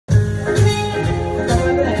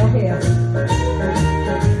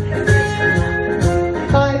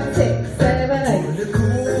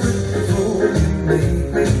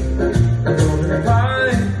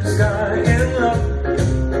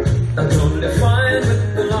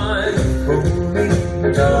for me.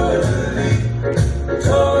 Totally,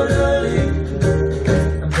 totally.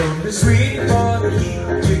 I'm totally sweet for the heat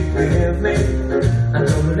you give me. I'm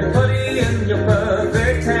totally putty in your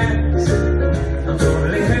perfect hands. I'm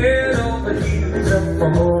totally head over heels, I'm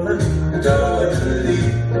falling. Totally,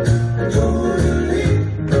 totally.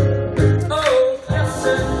 Oh, yes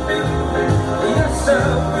indeed, yes I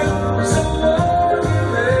will. So won't you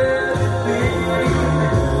let it be?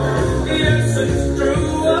 Yes, it's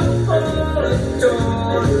true, I'm falling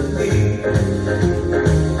totally.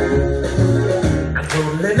 I'm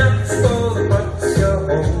totally nuts for the butts you're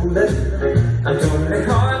holding. I'm totally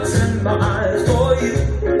hearts in my eyes for you.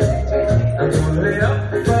 I'm totally up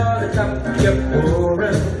for the cup you're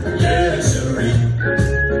pouring. Yes, sirree.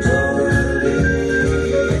 Totally.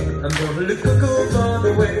 I'm totally cuckoo for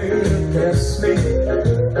the way you kiss me.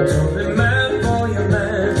 I'm totally mad for your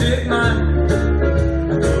magic mind.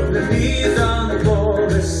 I'm totally knees on the floor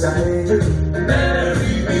beside you.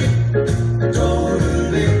 Marry me.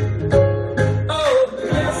 Totally. Oh,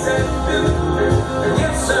 yes I do.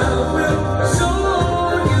 Yes I will. So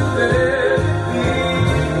won't you let it be?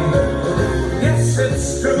 Yes, it's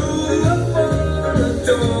true. I'm falling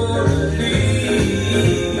totally.